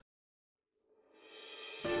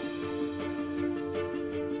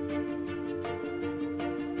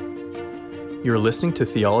You're listening to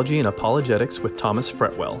Theology and Apologetics with Thomas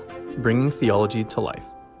Fretwell, bringing theology to life.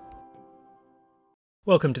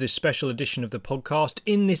 Welcome to this special edition of the podcast.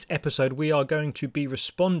 In this episode, we are going to be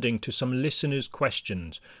responding to some listeners'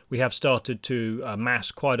 questions. We have started to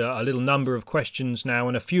amass quite a little number of questions now,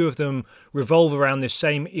 and a few of them revolve around this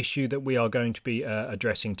same issue that we are going to be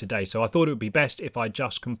addressing today. So I thought it would be best if I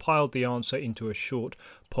just compiled the answer into a short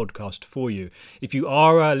podcast for you. If you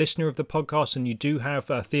are a listener of the podcast and you do have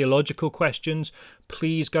theological questions,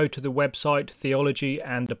 please go to the website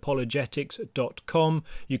theologyandapologetics.com.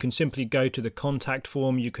 You can simply go to the contact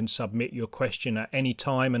form. You can submit your question at any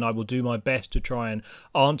time, and I will do my best to try and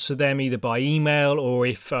answer them either by email, or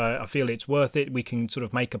if I feel it's worth it, we can sort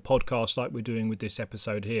of make a podcast like we're doing with this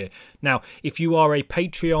episode here. Now, if you are a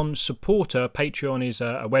Patreon supporter, Patreon is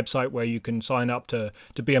a website where you can sign up to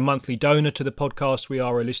be a monthly donor to the podcast. We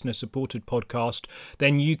are a listener-supported podcast.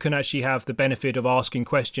 Then you can actually have the benefit of asking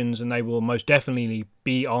questions, and they will most definitely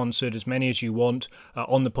be answered, as many as you want,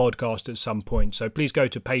 on the podcast at some point. So please go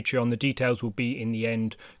to Patreon. The details will be in the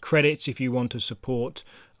end credits if you want to support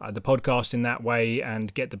the podcast in that way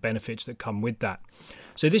and get the benefits that come with that.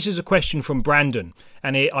 So this is a question from Brandon,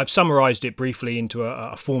 and I've summarized it briefly into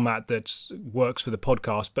a format that works for the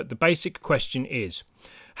podcast, but the basic question is,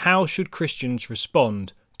 how should Christians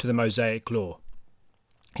respond to the Mosaic Law?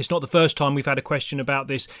 It's not the first time we've had a question about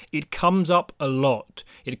this. It comes up a lot.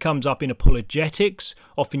 It comes up in apologetics.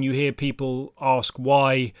 Often you hear people ask,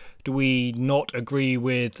 why do we not agree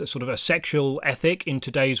with sort of a sexual ethic in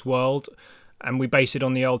today's world? And we base it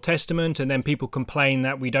on the Old Testament, and then people complain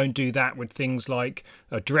that we don't do that with things like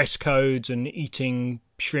dress codes and eating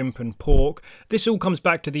shrimp and pork. This all comes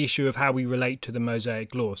back to the issue of how we relate to the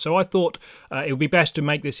Mosaic Law. So I thought it would be best to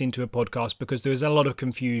make this into a podcast because there is a lot of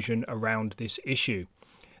confusion around this issue.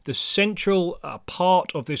 The central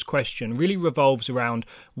part of this question really revolves around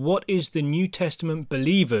what is the New Testament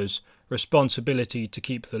believer's responsibility to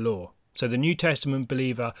keep the law. So the New Testament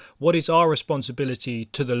believer, what is our responsibility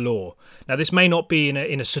to the law? Now, this may not be in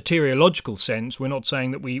a soteriological sense. We're not saying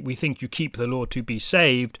that we think you keep the law to be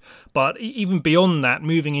saved, but even beyond that,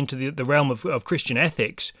 moving into the realm of Christian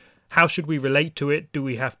ethics, how should we relate to it? Do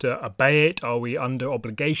we have to obey it? Are we under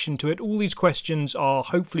obligation to it? All these questions are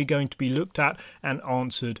hopefully going to be looked at and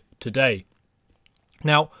answered today.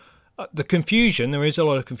 Now, the confusion, there is a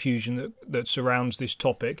lot of confusion that surrounds this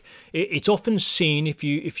topic. It's often seen, if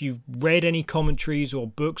you've read any commentaries or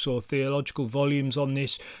books or theological volumes on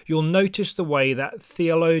this, you'll notice the way that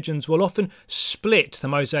theologians will often split the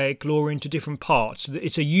Mosaic Law into different parts.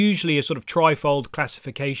 It's usually a sort of trifold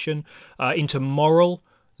classification into moral,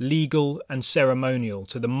 legal and ceremonial.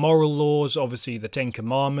 So the moral laws, obviously the Ten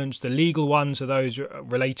Commandments. The legal ones are those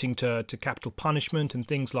relating to capital punishment and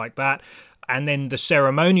things like that. And then the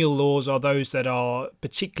ceremonial laws are those that are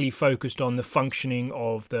particularly focused on the functioning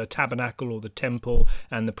of the tabernacle or the temple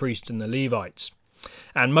and the priests and the Levites.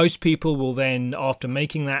 And most people will then, after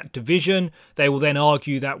making that division, they will then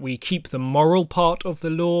argue that we keep the moral part of the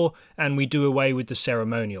law and we do away with the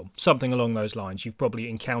ceremonial. Something along those lines. You've probably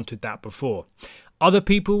encountered that before. Other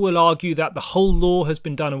people will argue that the whole law has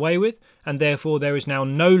been done away with, and therefore there is now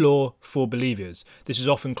no law for believers. This is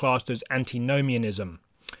often classed as antinomianism.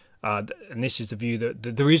 And this is the view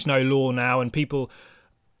that there is no law now, and people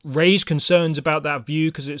raise concerns about that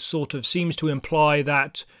view because it sort of seems to imply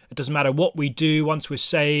that it doesn't matter what we do, once we're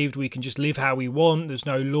saved, we can just live how we want, there's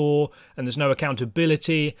no law and there's no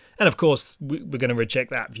accountability. And of course, we're going to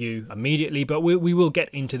reject that view immediately, but we will get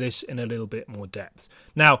into this in a little bit more depth.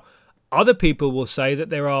 Now, other people will say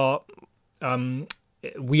that there are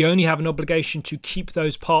we only have an obligation to keep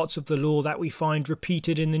those parts of the law that we find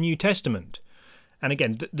repeated in the New Testament. And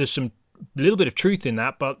again, there's some little bit of truth in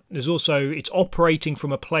that, but there's also, it's operating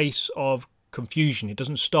from a place of confusion. It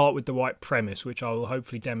doesn't start with the right premise, which I will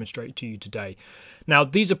hopefully demonstrate to you today. Now,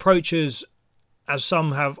 these approaches, as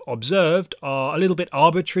some have observed, are a little bit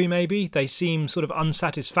arbitrary maybe. They seem sort of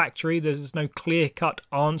unsatisfactory. There's no clear-cut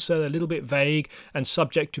answer. They're a little bit vague and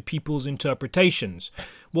subject to people's interpretations.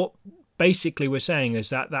 What basically we're saying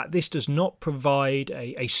is that this does not provide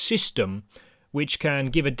a system which can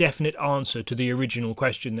give a definite answer to the original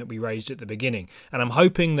question that we raised at the beginning. And I'm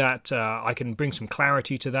hoping that I can bring some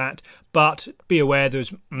clarity to that, but be aware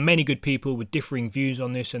there's many good people with differing views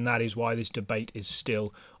on this, and that is why this debate is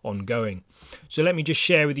still ongoing. So let me just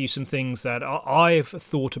share with you some things that I've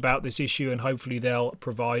thought about this issue, and hopefully they'll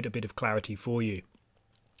provide a bit of clarity for you.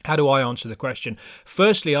 How do I answer the question?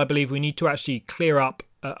 Firstly, I believe we need to actually clear up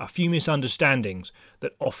a few misunderstandings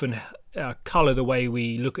that often colour the way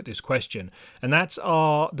we look at this question. And that's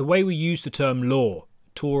the way we use the term law,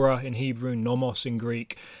 Torah in Hebrew, nomos in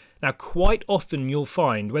Greek. Now, quite often you'll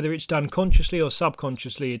find, whether it's done consciously or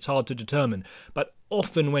subconsciously, it's hard to determine, but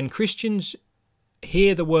often when Christians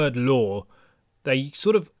hear the word law, they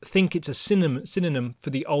sort of think it's a synonym for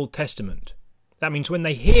the Old Testament. That means when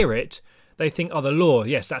they hear it, they think, oh, the law,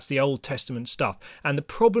 yes, that's the Old Testament stuff. And the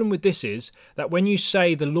problem with this is that when you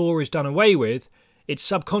say the law is done away with, it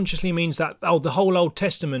subconsciously means that, oh, the whole Old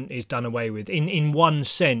Testament is done away with. In one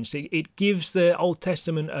sense, it gives the Old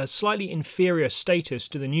Testament a slightly inferior status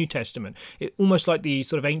to the New Testament, almost like the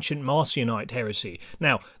sort of ancient Marcionite heresy.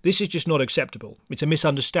 Now, this is just not acceptable. It's a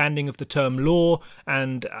misunderstanding of the term law,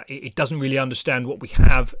 and it doesn't really understand what we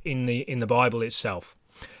have in the Bible itself.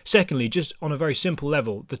 Secondly, just on a very simple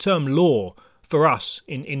level, the term law for us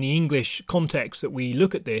in the English context that we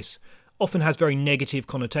look at this often has very negative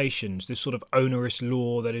connotations, this sort of onerous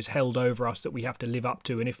law that is held over us that we have to live up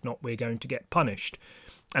to, and if not, we're going to get punished.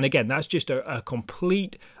 And again, that's just a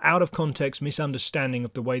complete out-of-context misunderstanding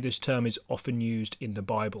of the way this term is often used in the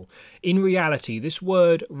Bible. In reality, this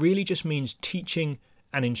word really just means teaching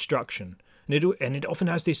and instruction. And it often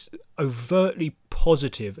has this overtly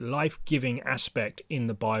positive, life-giving aspect in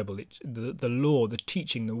the Bible. It's the law, the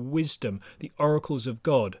teaching, the wisdom, the oracles of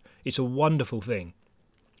God. It's a wonderful thing.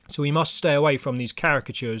 So we must stay away from these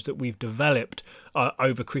caricatures that we've developed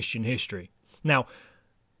over Christian history. Now,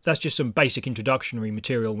 that's just some basic introductory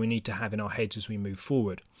material we need to have in our heads as we move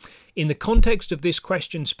forward. In the context of this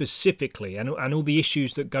question specifically, and all the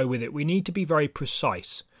issues that go with it, we need to be very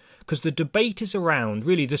precise, because the debate is around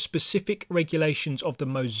really the specific regulations of the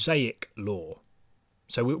Mosaic law.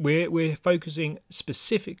 So we're focusing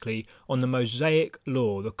specifically on the Mosaic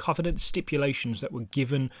law, the covenant stipulations that were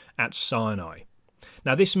given at Sinai.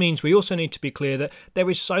 Now, this means we also need to be clear that there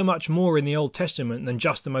is so much more in the Old Testament than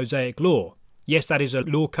just the Mosaic law. Yes, that is a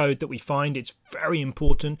law code that we find. It's very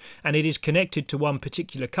important, and it is connected to one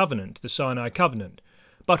particular covenant, the Sinai covenant.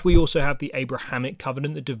 But we also have the Abrahamic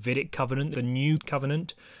covenant, the Davidic covenant, the New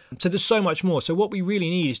covenant. So there's so much more. So what we really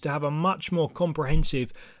need is to have a much more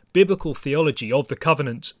comprehensive biblical theology of the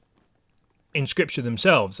covenants in Scripture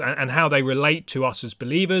themselves, and how they relate to us as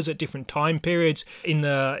believers at different time periods in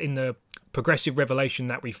the progressive revelation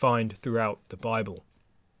that we find throughout the Bible.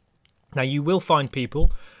 Now, you will find people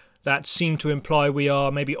that seem to imply we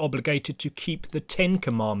are maybe obligated to keep the 10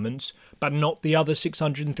 commandments, but not the other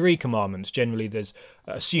 603 commandments. Generally, there's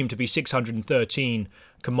assumed to be 613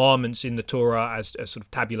 commandments in the Torah as sort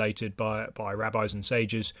of tabulated by rabbis and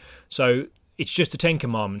sages. So it's just the 10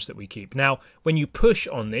 commandments that we keep. Now, when you push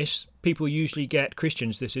on this, people usually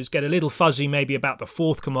Christians get a little fuzzy maybe about the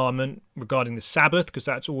 4th commandment regarding the Sabbath, because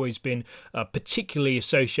that's always been particularly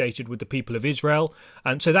associated with the people of Israel.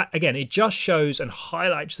 And so that, again, it just shows and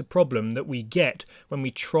highlights the problem that we get when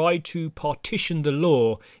we try to partition the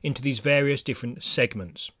law into these various different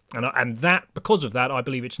segments. And that, because of that, I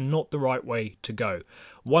believe it's not the right way to go.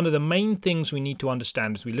 One of the main things we need to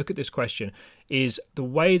understand as we look at this question is the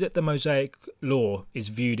way that the Mosaic law is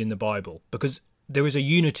viewed in the Bible, because there is a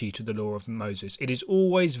unity to the law of Moses. It is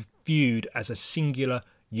always viewed as a singular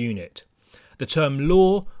unit. The term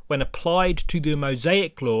law, when applied to the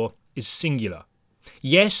Mosaic law, is singular.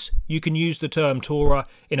 Yes, you can use the term Torah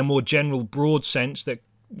in a more general, broad sense that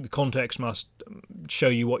the context must show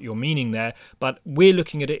you what you're meaning there, but we're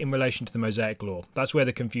looking at it in relation to the Mosaic law. That's where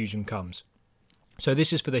the confusion comes. So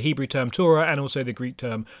this is for the Hebrew term Torah and also the Greek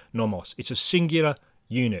term nomos. It's a singular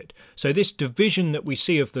unit. So this division that we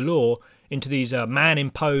see of the law into these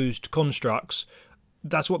man-imposed constructs,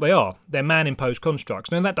 that's what they are. They're man-imposed constructs.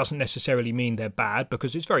 Now, that doesn't necessarily mean they're bad,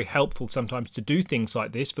 because it's very helpful sometimes to do things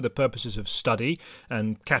like this for the purposes of study,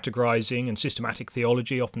 and categorizing and systematic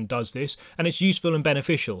theology often does this, and it's useful and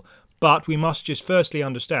beneficial. But we must just firstly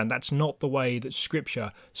understand that's not the way that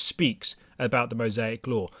Scripture speaks about the Mosaic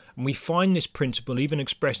law. And we find this principle even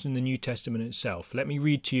expressed in the New Testament itself. Let me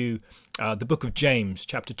read to you the book of James,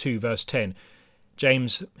 chapter 2, verse 10.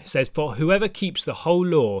 James says, "For whoever keeps the whole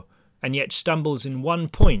law and yet stumbles in one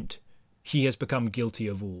point, he has become guilty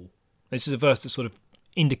of all." This is a verse that sort of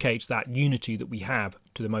indicates that unity that we have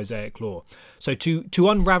to the Mosaic law. So to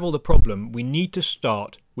unravel the problem, we need to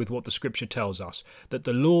start with what the Scripture tells us, that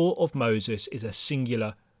the law of Moses is a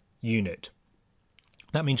singular unit.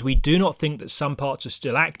 That means we do not think that some parts are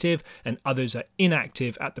still active and others are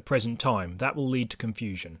inactive at the present time. That will lead to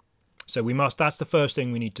confusion. So that's the first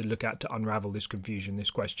thing we need to look at to unravel this confusion,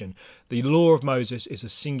 this question. The law of Moses is a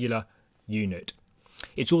singular unit.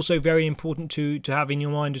 It's also very important to have in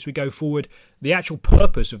your mind as we go forward the actual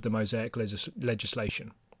purpose of the Mosaic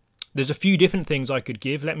legislation. There's a few different things I could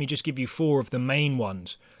give. Let me just give you 4 of the main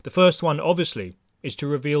ones. The first one, obviously, is to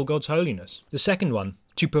reveal God's holiness. The second one,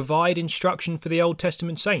 to provide instruction for the Old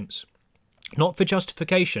Testament saints. not for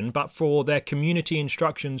justification, but for their community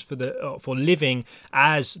instructions for living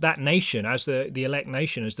as that nation, as the elect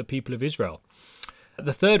nation, as the people of Israel.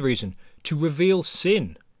 The third reason, to reveal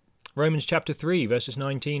sin. Romans chapter 3, verses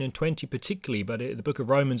 19 and 20 particularly, but the book of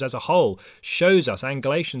Romans as a whole shows us, and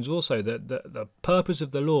Galatians also, that the purpose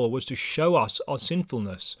of the law was to show us our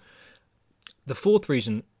sinfulness. The fourth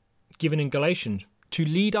reason, given in Galatians, to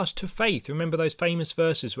lead us to faith. Remember those famous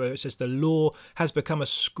verses where it says the law has become a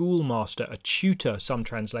schoolmaster, a tutor, some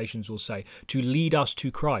translations will say, to lead us to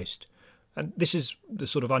Christ. And this is the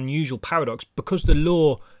sort of unusual paradox, because the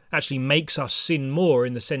law actually makes us sin more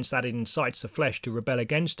in the sense that it incites the flesh to rebel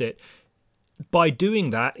against it. By doing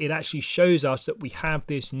that, it actually shows us that we have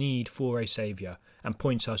this need for a Saviour and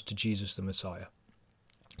points us to Jesus the Messiah.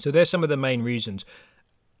 So there's some of the main reasons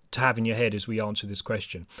to have in your head as we answer this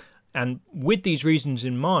question. And with these reasons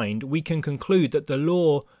in mind, we can conclude that the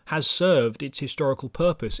law has served its historical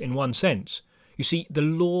purpose in one sense. You see, the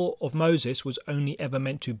law of Moses was only ever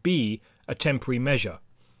meant to be a temporary measure.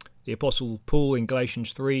 The Apostle Paul in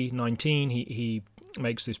Galatians 3:19, he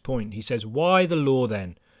makes this point. He says, "Why the law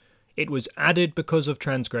then? It was added because of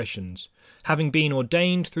transgressions, having been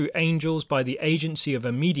ordained through angels by the agency of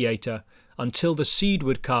a mediator, until the seed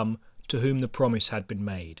would come to whom the promise had been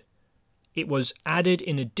made." It was added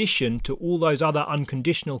in addition to all those other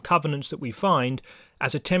unconditional covenants that we find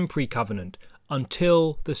as a temporary covenant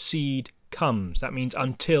until the seed comes. That means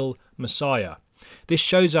until Messiah. This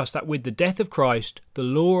shows us that with the death of Christ, the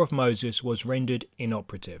law of Moses was rendered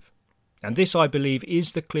inoperative. And this, I believe,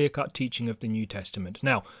 is the clear-cut teaching of the New Testament.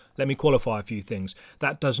 Now, let me qualify a few things.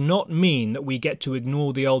 That does not mean that we get to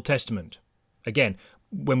ignore the Old Testament. Again,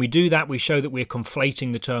 when we do that, we show that we're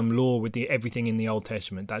conflating the term law with everything in the Old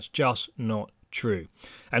Testament. That's just not true.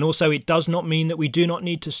 And also, it does not mean that we do not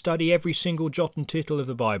need to study every single jot and tittle of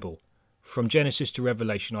the Bible. From Genesis to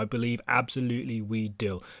Revelation, I believe absolutely we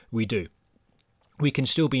do. We can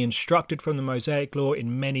still be instructed from the Mosaic Law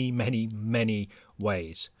in many, many, many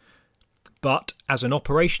ways. But as an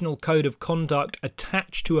operational code of conduct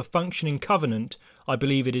attached to a functioning covenant, I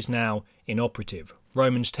believe it is now inoperative.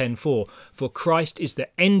 Romans 10:4, "For Christ is the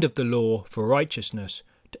end of the law for righteousness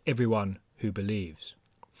to everyone who believes."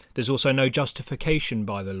 There's also no justification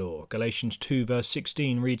by the law. Galatians 2 verse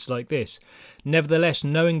 16 reads like this, "Nevertheless,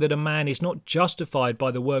 knowing that a man is not justified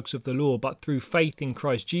by the works of the law, but through faith in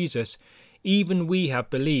Christ Jesus, even we have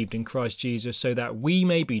believed in Christ Jesus, so that we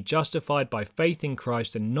may be justified by faith in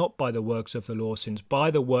Christ and not by the works of the law, since by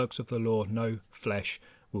the works of the law no flesh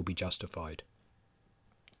will be justified."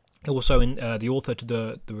 Also, in the author to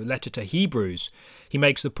the letter to Hebrews, he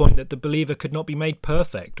makes the point that the believer could not be made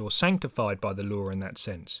perfect or sanctified by the law in that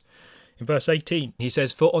sense. In verse 18, he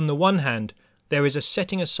says, "For on the one hand, there is a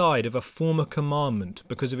setting aside of a former commandment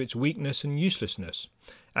because of its weakness and uselessness."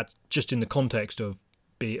 That's just in the context of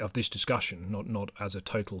this discussion, not as a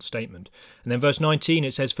total statement. And then verse 19,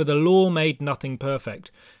 it says, "For the law made nothing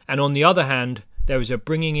perfect. And on the other hand, there is a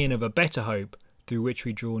bringing in of a better hope through which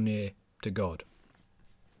we draw near to God."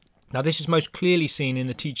 Now, this is most clearly seen in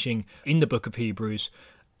the teaching in the book of Hebrews,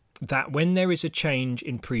 that when there is a change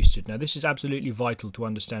in priesthood, now this is absolutely vital to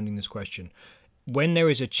understanding this question, when there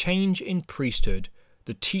is a change in priesthood,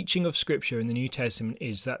 the teaching of Scripture in the New Testament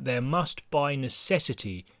is that there must by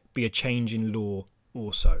necessity be a change in law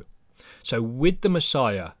also. So with the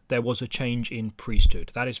Messiah, there was a change in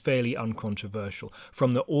priesthood. That is fairly uncontroversial.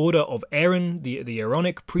 From the order of Aaron, the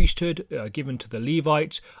Aaronic priesthood given to the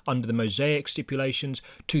Levites under the Mosaic stipulations,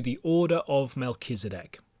 to the order of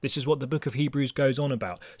Melchizedek. This is what the book of Hebrews goes on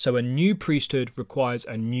about. So a new priesthood requires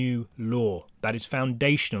a new law. That is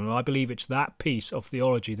foundational, and I believe it's that piece of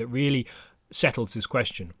theology that really settles this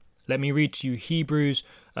question. Let me read to you Hebrews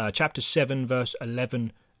chapter 7, verse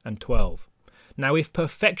 11 and 12. "Now if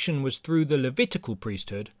perfection was through the Levitical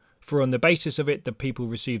priesthood, for on the basis of it the people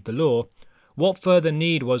received the law, what further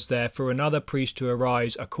need was there for another priest to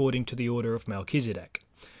arise according to the order of Melchizedek,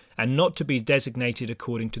 and not to be designated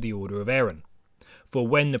according to the order of Aaron? For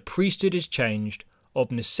when the priesthood is changed,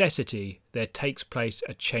 of necessity there takes place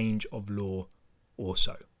a change of law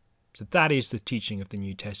also." So that is the teaching of the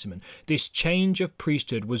New Testament. This change of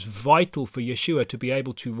priesthood was vital for Yeshua to be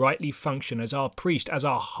able to rightly function as our priest, as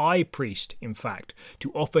our high priest, in fact,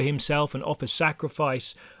 to offer himself and offer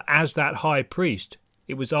sacrifice as that high priest.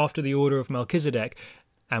 It was after the order of Melchizedek,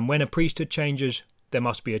 and when a priesthood changes, there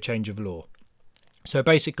must be a change of law. So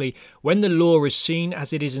basically, when the law is seen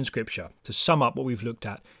as it is in Scripture, to sum up what we've looked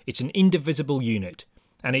at, it's an indivisible unit.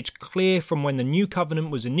 And it's clear from when the new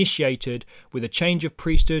covenant was initiated, with a change of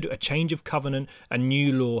priesthood, a change of covenant, a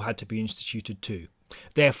new law had to be instituted too.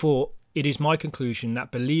 Therefore, it is my conclusion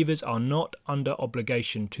that believers are not under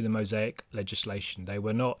obligation to the Mosaic legislation.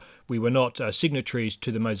 We were not signatories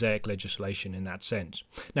to the Mosaic legislation in that sense.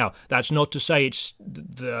 Now, that's not to say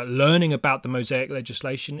the learning about the Mosaic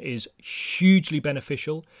legislation is hugely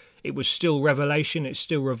beneficial. It was still revelation. It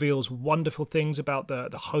still reveals wonderful things about the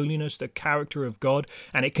holiness, the character of God,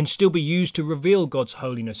 and it can still be used to reveal God's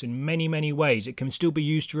holiness in many, many ways. It can still be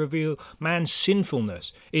used to reveal man's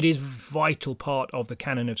sinfulness. It is a vital part of the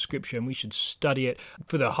canon of Scripture, and we should study it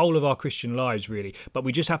for the whole of our Christian lives, really. But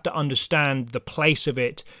we just have to understand the place of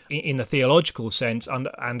it in the theological sense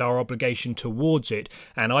and our obligation towards it.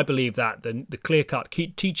 And I believe that the clear-cut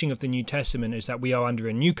teaching of the New Testament is that we are under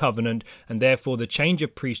a new covenant, and therefore the change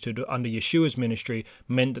of priesthood under Yeshua's ministry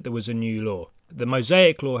meant that there was a new law. The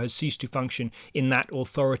Mosaic law has ceased to function in that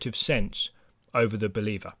authoritative sense over the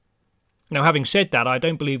believer. Now, having said that, I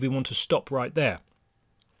don't believe we want to stop right there,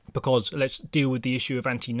 because let's deal with the issue of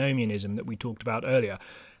antinomianism that we talked about earlier.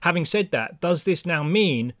 Having said that, does this now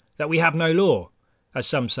mean that we have no law, as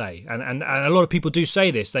some say? And a lot of people do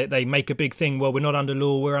say this. They make a big thing, well, we're not under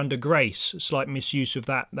law, we're under grace. Slight misuse of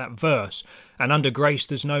that verse. And under grace,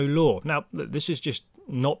 there's no law. Now, this is just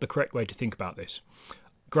not the correct way to think about this.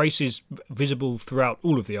 Grace is visible throughout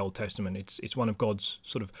all of the Old Testament. It's one of God's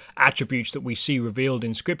sort of attributes that we see revealed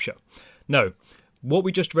in Scripture. No, what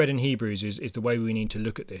we just read in Hebrews is the way we need to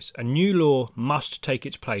look at this. A new law must take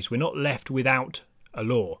its place. We're not left without a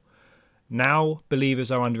law. Now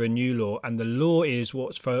believers are under a new law, and the law is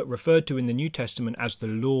what's referred to in the New Testament as the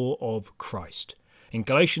law of Christ. In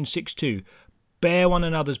Galatians 6:2, bear one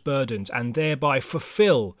another's burdens and thereby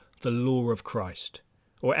fulfill the law of Christ.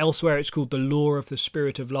 Or elsewhere it's called the law of the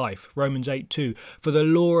Spirit of life. Romans 8:2, for the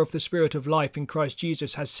law of the Spirit of life in Christ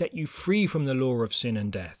Jesus has set you free from the law of sin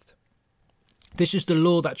and death. This is the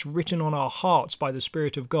law that's written on our hearts by the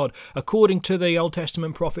Spirit of God, according to the Old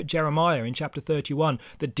Testament prophet Jeremiah in chapter 31,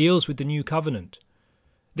 that deals with the new covenant.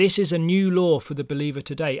 This is a new law for the believer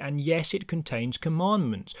today, and yes, it contains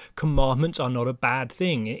commandments. Commandments are not a bad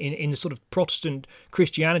thing. In the sort of Protestant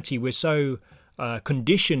Christianity, we're so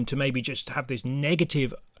conditioned to maybe just have this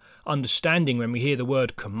negative understanding when we hear the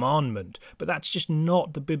word commandment, but that's just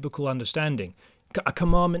not the biblical understanding. A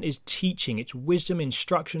commandment is teaching, it's wisdom,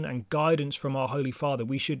 instruction, and guidance from our Holy Father.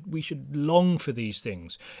 We should long for these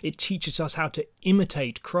things. It teaches us how to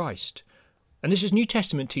imitate Christ. And this is New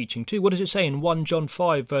Testament teaching too. What does it say in 1 John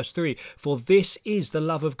 5 verse 3? For this is the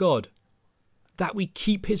love of God, that we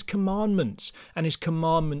keep his commandments, and his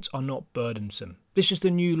commandments are not burdensome. This is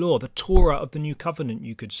the new law, the Torah of the new covenant,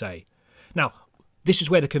 you could say. Now, this is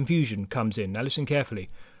where the confusion comes in. Now listen carefully.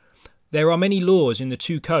 There are many laws in the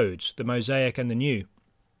two codes, the Mosaic and the New,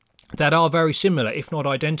 that are very similar, if not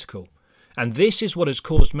identical. And this is what has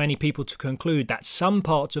caused many people to conclude that some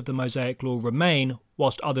parts of the Mosaic law remain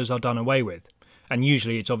whilst others are done away with. And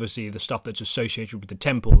usually it's obviously the stuff that's associated with the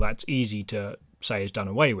temple that's easy to say is done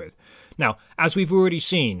away with. Now, as we've already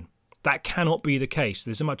seen, that cannot be the case.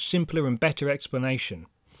 There's a much simpler and better explanation.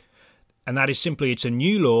 And that is simply it's a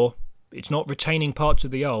new law. It's not retaining parts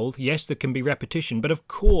of the old. Yes, there can be repetition, but of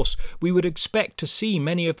course we would expect to see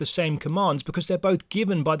many of the same commands because they're both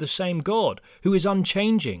given by the same God, who is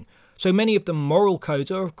unchanging. So many of the moral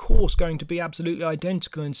codes are of course going to be absolutely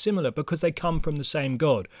identical and similar because they come from the same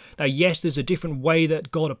God. Now yes, there's a different way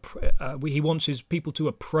that God he wants his people to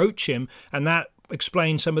approach him, and that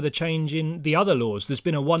explains some of the change in the other laws. There's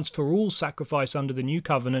been a once-for-all sacrifice under the new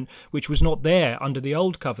covenant, which was not there under the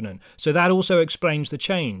old covenant. So that also explains the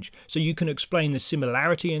change. So you can explain the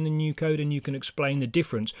similarity in the new code, and you can explain the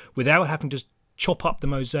difference without having to chop up the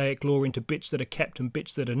Mosaic law into bits that are kept and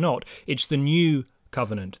bits that are not. It's the new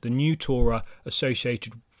covenant, the new Torah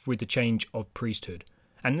associated with the change of priesthood.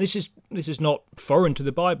 And this is not foreign to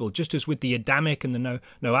the Bible, just as with the Adamic and the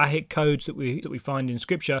Noahic codes that we find in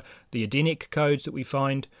Scripture, the Edenic codes that we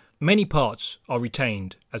find, many parts are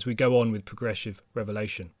retained as we go on with progressive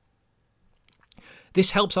revelation.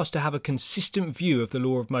 This helps us to have a consistent view of the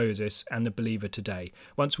law of Moses and the believer today.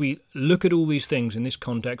 Once we look at all these things in this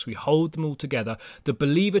context, we hold them all together, the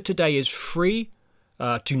believer today is free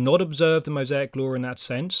to not observe the Mosaic law in that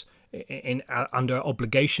sense, under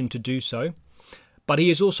obligation to do so. But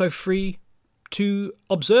he is also free to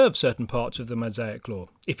observe certain parts of the Mosaic law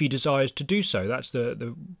if he desires to do so. That's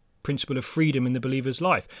the principle of freedom in the believer's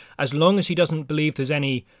life. As long as he doesn't believe there's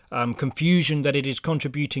any confusion that it is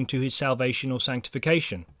contributing to his salvation or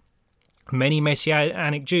sanctification. Many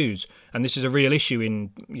Messianic Jews, and this is a real issue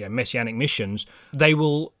in Messianic missions, they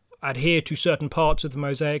will adhere to certain parts of the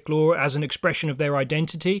Mosaic law as an expression of their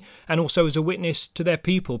identity and also as a witness to their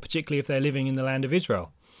people, particularly if they're living in the land of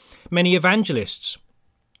Israel. Many evangelists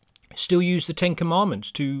Still use the Ten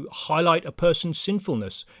Commandments to highlight a person's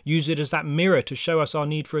sinfulness. Use it as that mirror to show us our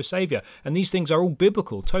need for a saviour. And these things are all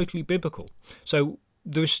biblical, totally biblical. So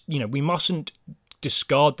we mustn't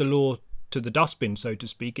discard the law to the dustbin, so to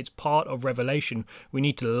speak. It's part of Revelation. We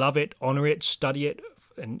need to love it, honour it, study it,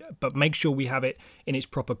 but make sure we have it in its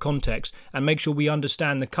proper context, and make sure we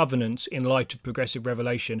understand the covenants in light of progressive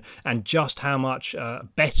revelation, and just how much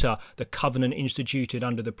better the covenant instituted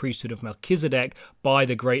under the priesthood of Melchizedek by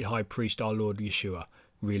the great high priest, our Lord Yeshua,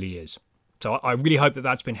 really is. So I really hope that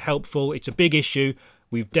that's been helpful. It's a big issue.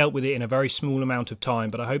 We've dealt with it in a very small amount of time,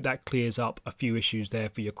 but I hope that clears up a few issues there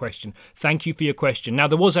for your question. Thank you for your question. Now,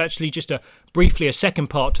 there was actually just briefly a second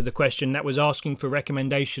part to the question that was asking for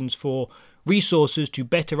recommendations for resources to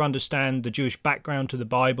better understand the Jewish background to the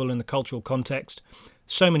Bible and the cultural context.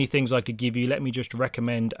 So many things I could give you. Let me just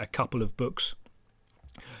recommend a couple of books.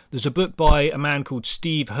 There's a book by a man called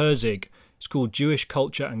Steve Herzig. It's called Jewish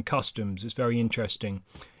Culture and Customs. It's very interesting.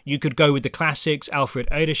 You could go with the classics, Alfred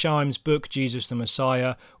Edersheim's book, Jesus the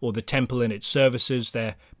Messiah, or The Temple and Its Services.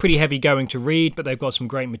 They're pretty heavy going to read, but they've got some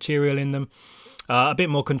great material in them. A bit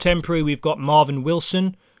more contemporary, we've got Marvin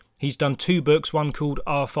Wilson. He's done 2 books, one called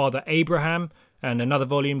Our Father Abraham, and another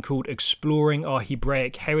volume called Exploring Our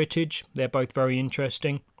Hebraic Heritage. They're both very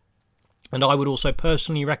interesting. And I would also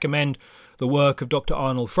personally recommend the work of Dr.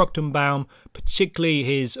 Arnold Fruchtenbaum, particularly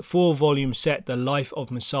his 4-volume set, The Life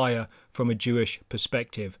of Messiah from a Jewish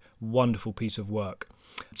Perspective. Wonderful piece of work.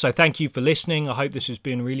 So thank you for listening. I hope this has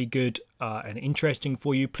been really good and interesting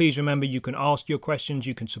for you. Please remember you can ask your questions.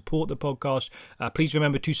 You can support the podcast. Please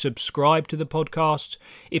remember to subscribe to the podcast.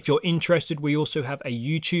 If you're interested, we also have a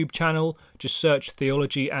YouTube channel. Just search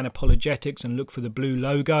Theology and Apologetics and look for the blue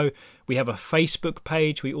logo. We have a Facebook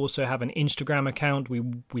page. We also have an Instagram account.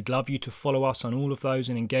 We'd love you to follow us on all of those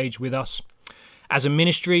and engage with us. As a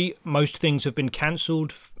ministry, most things have been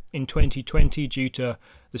cancelled in 2020 due to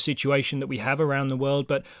the situation that we have around the world,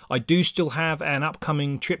 but I do still have an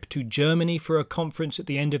upcoming trip to Germany for a conference at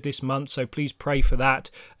the end of this month, so please pray for that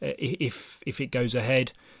if it goes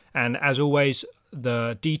ahead. And as always,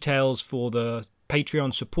 the details for the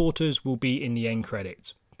Patreon supporters will be in the end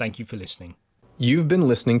credits. Thank you for listening. You've been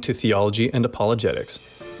listening to Theology and Apologetics.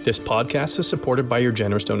 This podcast is supported by your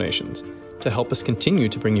generous donations. To help us continue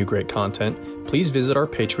to bring you great content, please visit our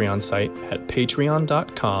Patreon site at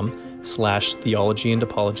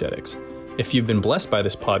patreon.com/theologyandapologetics. If you've been blessed by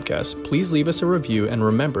this podcast, please leave us a review and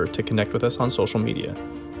remember to connect with us on social media.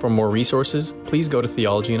 For more resources, please go to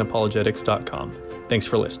theologyandapologetics.com. Thanks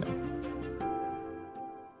for listening.